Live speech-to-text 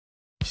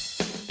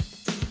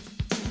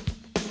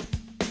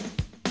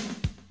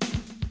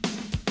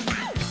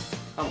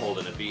I'm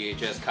holding a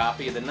VHS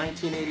copy of the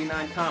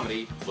 1989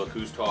 comedy, Look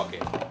Who's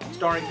Talking,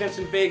 starring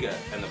Vincent Vega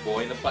and the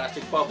boy in the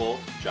plastic bubble,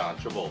 John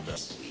Travolta.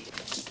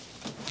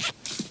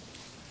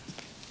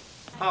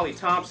 Holly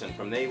Thompson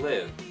from They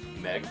Live,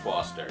 Meg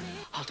Foster.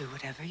 I'll do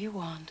whatever you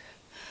want,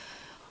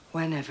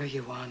 whenever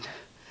you want.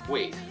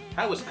 Wait,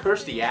 that was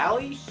Kirstie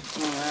Alley?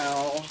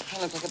 No,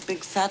 I look like a big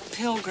fat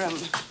pilgrim.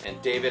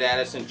 And David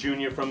Addison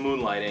Jr. from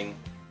Moonlighting,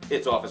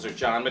 it's Officer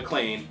John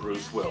McClane,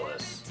 Bruce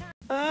Willis.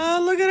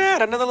 Look at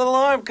that, another little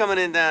arm coming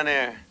in down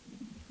there.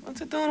 What's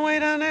it doing way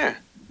down there?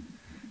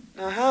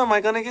 Now how am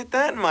I gonna get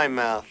that in my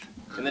mouth?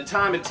 In the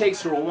time it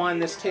takes to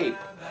rewind this tape,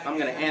 I'm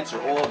gonna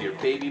answer all of your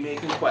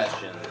baby-making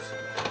questions.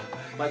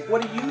 Like,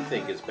 what do you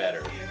think is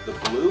better, the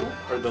blue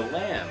or the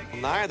lamb?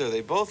 Neither,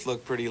 they both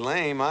look pretty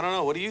lame. I don't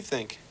know, what do you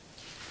think?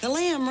 The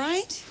lamb,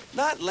 right?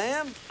 Not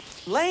lamb,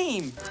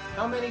 lame.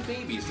 How many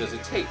babies does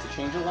it take to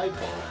change a light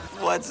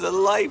bulb? What's a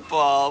light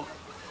bulb?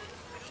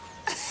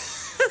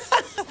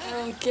 I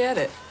don't get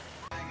it.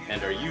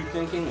 And are you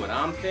thinking what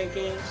I'm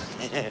thinking?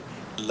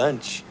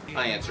 Lunch.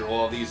 I answer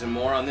all these and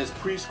more on this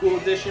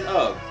preschool edition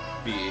of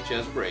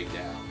VHS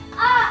Breakdown.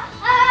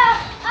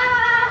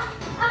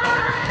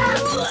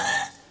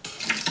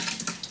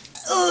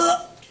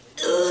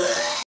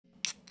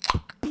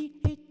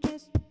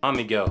 I'm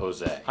Miguel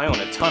Jose. I own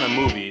a ton of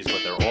movies,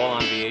 but they're all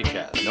on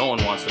VHS. No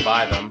one wants to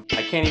buy them.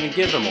 I can't even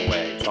give them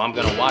away. So I'm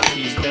gonna watch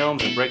these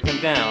films and break them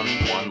down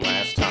one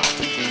last time.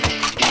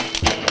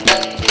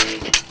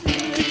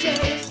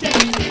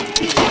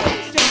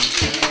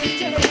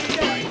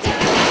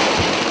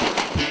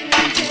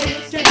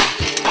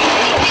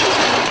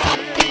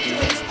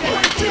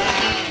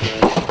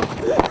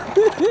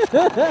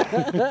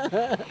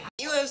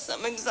 You have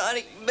some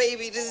exotic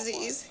baby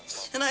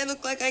disease, and I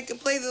look like I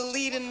could play the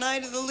lead in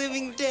Night of the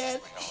Living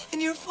Dead,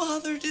 and your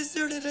father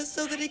deserted us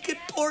so that he could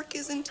pork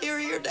his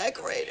interior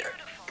decorator.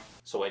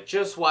 So I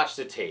just watched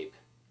the tape,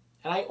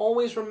 and I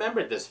always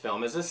remembered this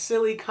film as a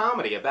silly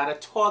comedy about a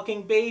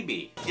talking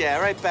baby. Yeah,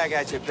 right back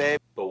at you, babe.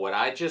 But what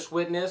I just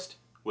witnessed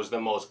was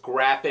the most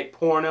graphic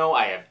porno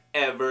I have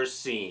ever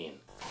seen.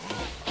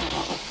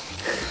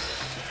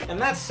 And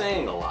that's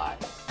saying a lot.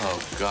 Oh,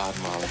 God,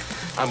 Molly.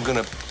 I'm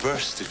gonna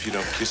burst if you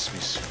don't kiss me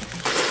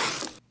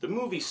soon. The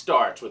movie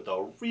starts with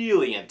a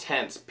really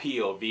intense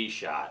POV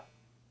shot.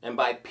 And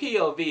by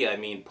POV, I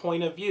mean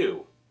point of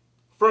view.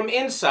 From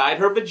inside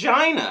her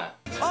vagina.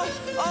 Oh,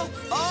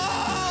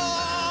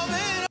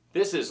 man!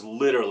 This is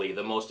literally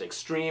the most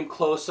extreme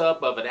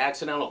close-up of an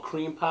accidental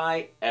cream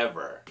pie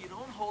ever. You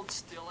don't hold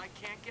still, I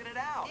can't get it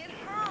out. It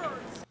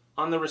hurts.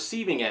 On the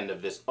receiving end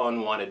of this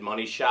unwanted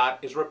money shot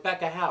is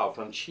Rebecca Howe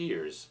from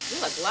Cheers. You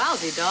look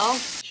lousy, doll.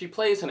 She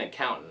plays an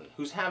accountant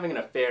who's having an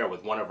affair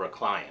with one of her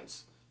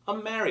clients, a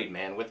married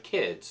man with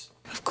kids.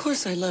 Of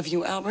course I love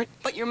you, Albert,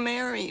 but you're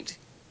married.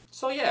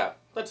 So yeah,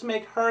 let's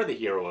make her the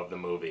hero of the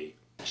movie.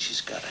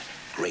 She's got a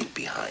great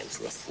behind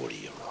for a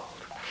 40-year-old.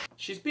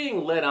 She's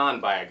being led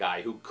on by a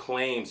guy who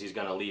claims he's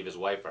gonna leave his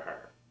wife for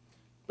her.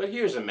 But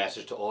here's a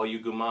message to all you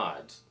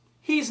gumads.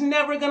 He's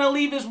never gonna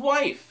leave his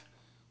wife!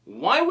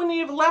 Why wouldn't he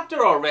have left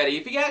her already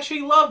if he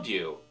actually loved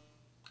you?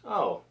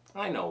 Oh,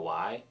 I know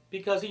why.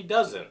 Because he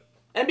doesn't.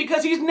 And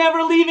because he's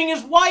never leaving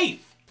his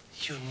wife!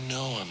 You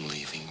know I'm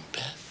leaving,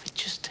 Beth. It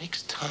just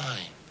takes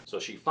time. So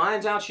she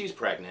finds out she's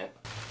pregnant.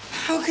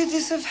 How could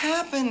this have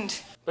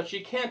happened? But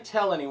she can't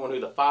tell anyone who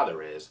the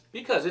father is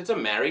because it's a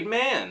married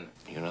man.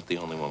 You're not the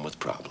only one with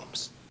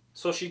problems.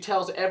 So she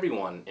tells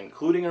everyone,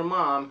 including her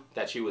mom,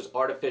 that she was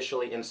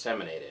artificially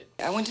inseminated.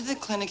 I went to the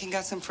clinic and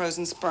got some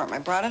frozen sperm. I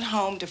brought it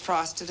home,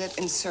 defrosted it,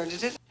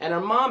 inserted it. And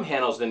her mom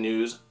handles the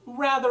news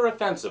rather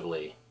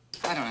offensively.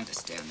 I don't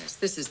understand this.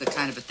 This is the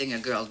kind of a thing a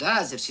girl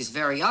does if she's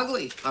very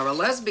ugly or a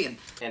lesbian.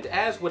 And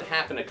as would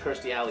happen to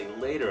Kirstie Alley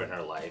later in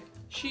her life,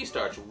 she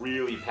starts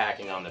really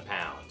packing on the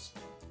pounds.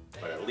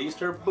 But at least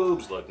her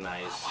boobs look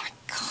nice. Oh my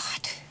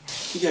God.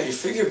 You got your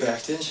figure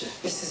back, didn't you?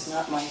 This is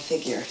not my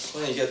figure.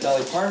 Well, you got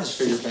Dolly Parton's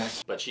figure back.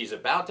 But she's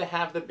about to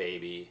have the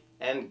baby,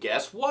 and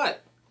guess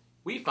what?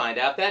 We find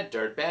out that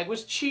dirtbag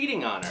was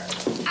cheating on her.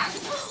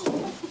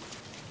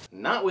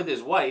 Not with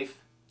his wife,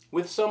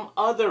 with some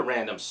other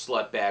random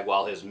slutbag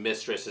while his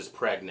mistress is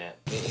pregnant.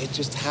 It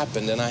just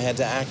happened and I had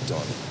to act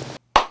on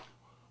it.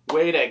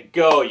 Way to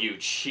go, you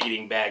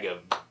cheating bag of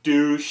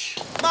douche.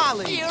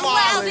 Molly! You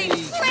lousy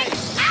prick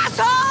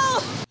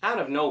asshole! Out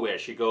of nowhere,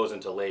 she goes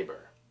into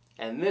labor.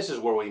 And this is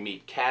where we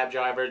meet cab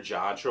driver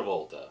John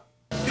Travolta.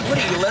 What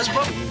are you,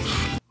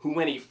 lesbo? Who,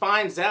 when he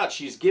finds out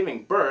she's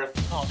giving birth,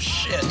 Oh,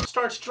 shit.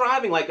 starts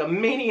driving like a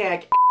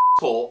maniac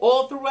asshole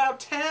all throughout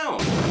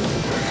town.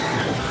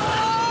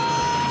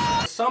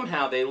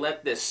 Somehow they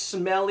let this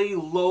smelly,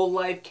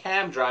 low-life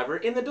cab driver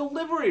in the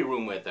delivery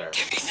room with her.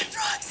 Give me some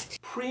drugs.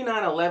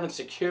 Pre-9/11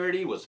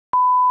 security was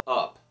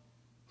up.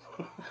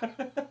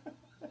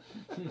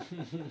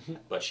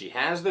 But she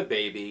has the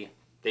baby.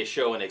 They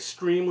show an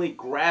extremely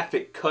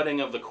graphic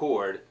cutting of the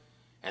cord,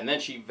 and then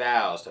she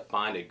vows to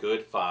find a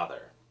good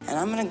father. And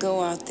I'm gonna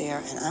go out there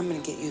and I'm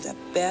gonna get you the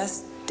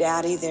best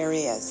daddy there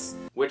is.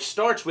 Which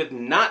starts with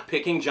not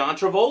picking John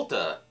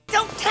Travolta.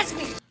 Don't touch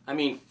me! I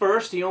mean,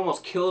 first he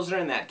almost kills her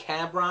in that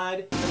cab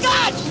ride.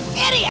 God,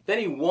 idiot! Then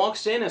he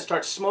walks in and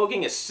starts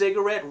smoking a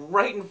cigarette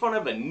right in front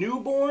of a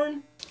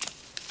newborn.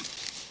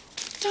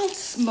 Don't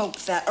smoke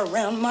that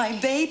around my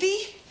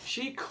baby.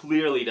 She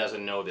clearly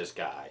doesn't know this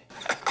guy.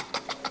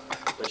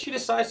 But she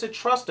decides to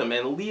trust him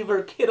and leave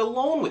her kid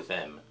alone with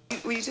him.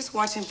 Will you just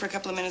watch him for a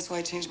couple of minutes while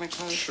I change my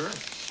clothes? Sure.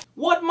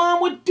 What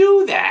mom would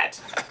do that?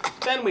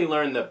 Then we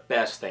learn the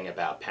best thing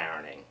about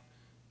parenting.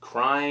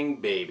 Crying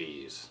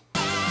babies.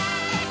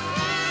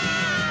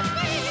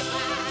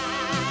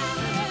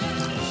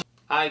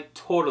 I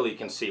totally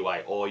can see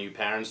why all you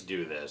parents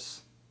do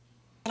this.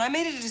 And I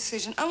made a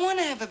decision. I want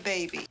to have a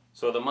baby.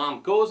 So the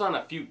mom goes on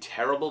a few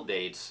terrible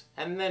dates,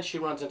 and then she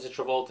runs into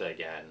Travolta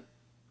again.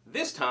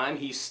 This time,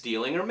 he's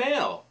stealing her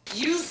mail.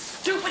 You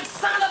stupid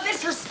son of a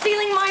bitch, you're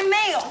stealing my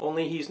mail!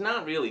 Only he's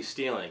not really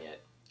stealing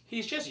it.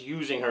 He's just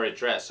using her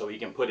address so he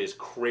can put his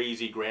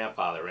crazy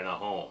grandfather in a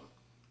home.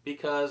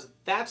 Because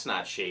that's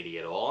not shady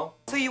at all.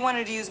 So you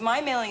wanted to use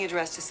my mailing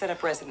address to set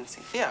up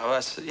residency? Yeah,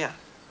 well, yeah.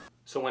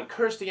 So when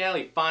Kirstie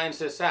Alley finds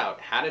this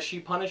out, how does she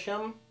punish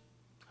him?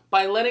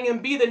 By letting him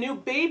be the new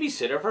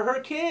babysitter for her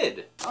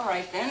kid. All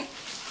right, then.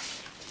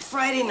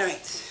 Friday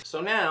nights.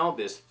 So now,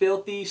 this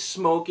filthy,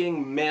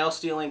 smoking,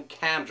 mail-stealing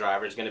cab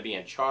driver is going to be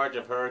in charge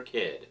of her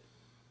kid.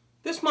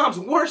 This mom's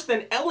worse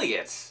than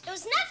Elliot's.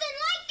 There's nothing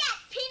like that,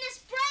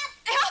 penis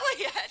breath!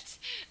 Elliot!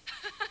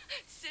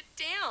 Sit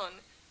down.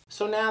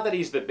 So now that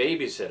he's the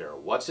babysitter,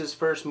 what's his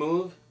first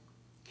move?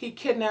 He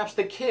kidnaps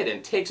the kid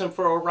and takes him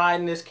for a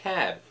ride in his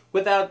cab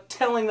without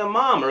telling the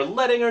mom or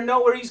letting her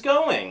know where he's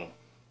going.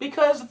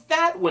 Because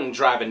that wouldn't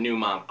drive a new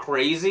mom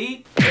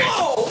crazy.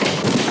 Whoa!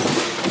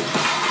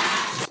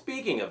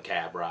 Speaking of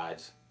cab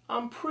rides,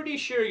 I'm pretty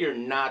sure you're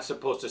not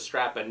supposed to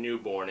strap a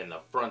newborn in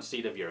the front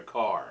seat of your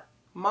car.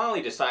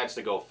 Molly decides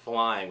to go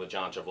flying with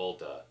John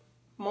Travolta,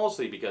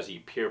 mostly because he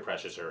peer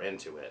pressures her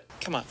into it.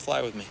 Come on,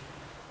 fly with me.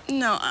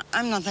 No,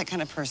 I'm not that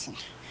kind of person.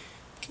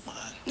 Come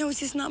on. No, it's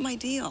just not my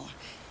deal.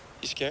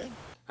 You scared?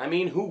 I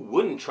mean, who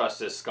wouldn't trust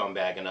this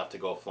scumbag enough to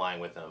go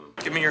flying with him?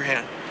 Give me your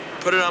hand.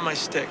 Put it on my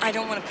stick. I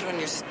don't want to put it on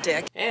your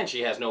stick. And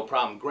she has no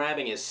problem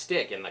grabbing his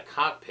stick in the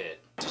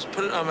cockpit. Just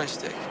put it on my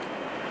stick.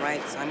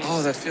 Right, so I mean...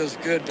 Oh, that feels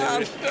good,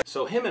 dude.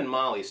 So him and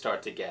Molly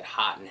start to get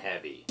hot and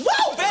heavy.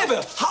 Whoa,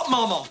 baby! Hot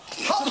mama!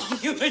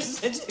 You are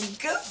such a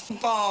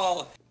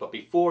goofball. But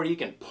before he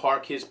can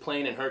park his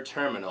plane in her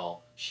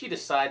terminal, she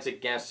decides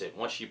against it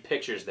once she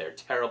pictures their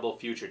terrible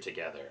future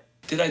together.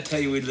 Did I tell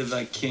you we'd live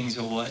like kings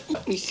or what?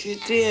 You sure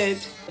did.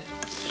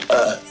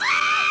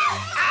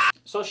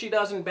 So she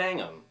doesn't bang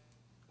him,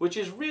 which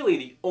is really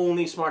the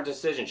only smart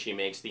decision she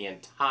makes the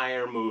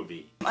entire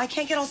movie. I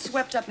can't get all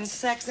swept up in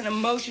sex and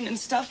emotion and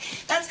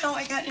stuff. That's how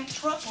I got in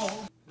trouble.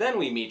 Then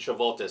we meet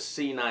Travolta's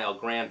senile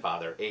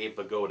grandfather, Abe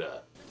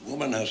Vigoda. The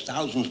woman has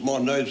thousands more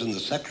nerves in the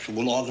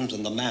sexual organs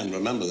than the man,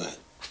 remember that.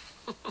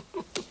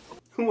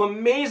 Who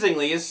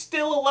amazingly is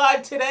still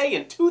alive today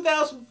in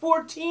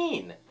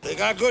 2014. They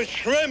got good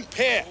shrimp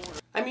here.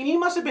 I mean, he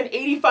must have been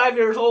 85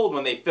 years old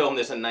when they filmed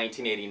this in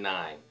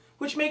 1989,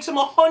 which makes him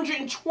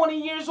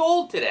 120 years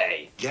old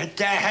today. Get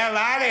the hell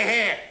out of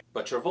here.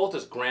 But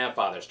Travolta's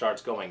grandfather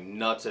starts going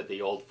nuts at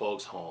the old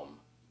folks' home,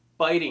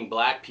 biting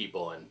black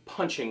people and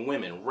punching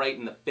women right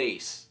in the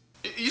face.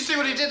 You see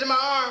what he did to my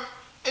arm?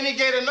 And he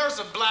gave the nurse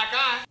a black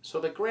eye. So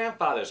the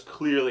grandfather's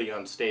clearly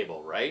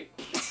unstable, right?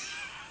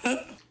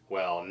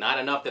 Well, not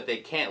enough that they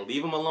can't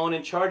leave him alone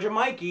in charge of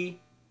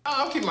Mikey.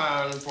 I'll keep my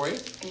eye on him for you.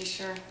 Are you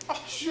sure?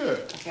 Oh, sure.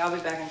 Okay, I'll be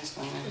back in just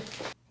 1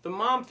 minute. The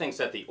mom thinks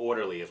that the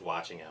orderly is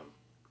watching him,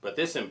 but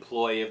this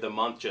employee of the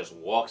month just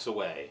walks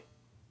away.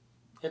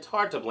 It's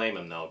hard to blame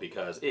him though,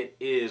 because it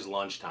is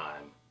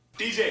lunchtime.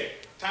 DJ,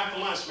 time for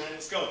lunch, man.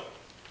 Let's go.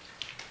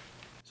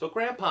 So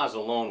Grandpa's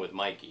alone with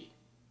Mikey,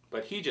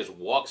 but he just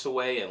walks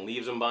away and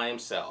leaves him by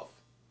himself.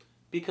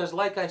 Because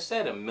like I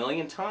said a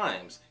million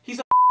times, he's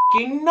a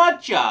f***ing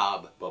nut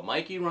job. But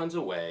Mikey runs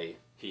away,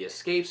 he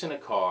escapes in a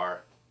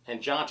car,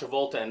 and John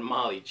Travolta and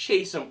Molly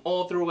chase him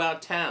all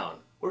throughout town,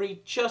 where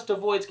he just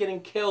avoids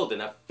getting killed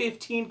in a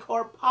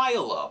 15-car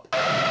pileup.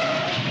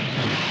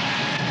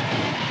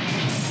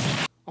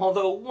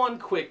 Although, one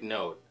quick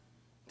note.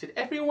 Did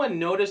everyone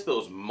notice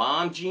those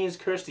mom jeans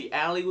Kirstie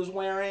Alley was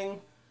wearing?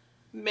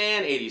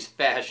 Man, 80s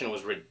fashion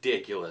was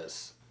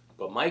ridiculous.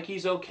 But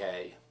Mikey's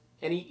okay,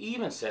 and he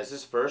even says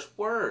his first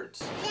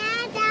words.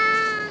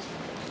 Dada!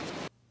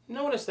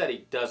 Notice that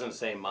he doesn't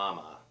say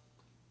mama.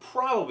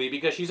 Probably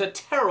because she's a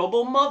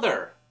terrible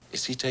mother.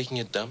 Is he taking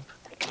a dump?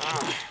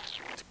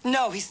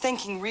 No, he's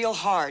thinking real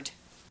hard.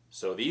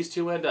 So these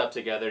two end up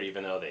together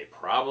even though they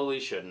probably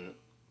shouldn't.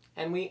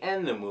 And we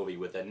end the movie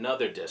with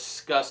another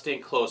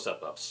disgusting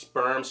close-up of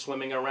sperm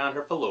swimming around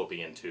her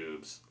fallopian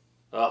tubes.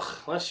 Ugh,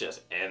 let's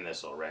just end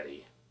this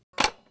already.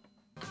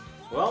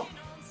 Well,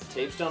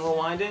 tape's done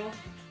rewinding,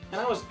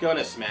 and I was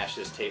gonna smash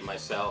this tape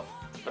myself,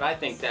 but I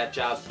think that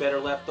job's better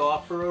left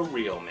off for a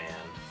real man.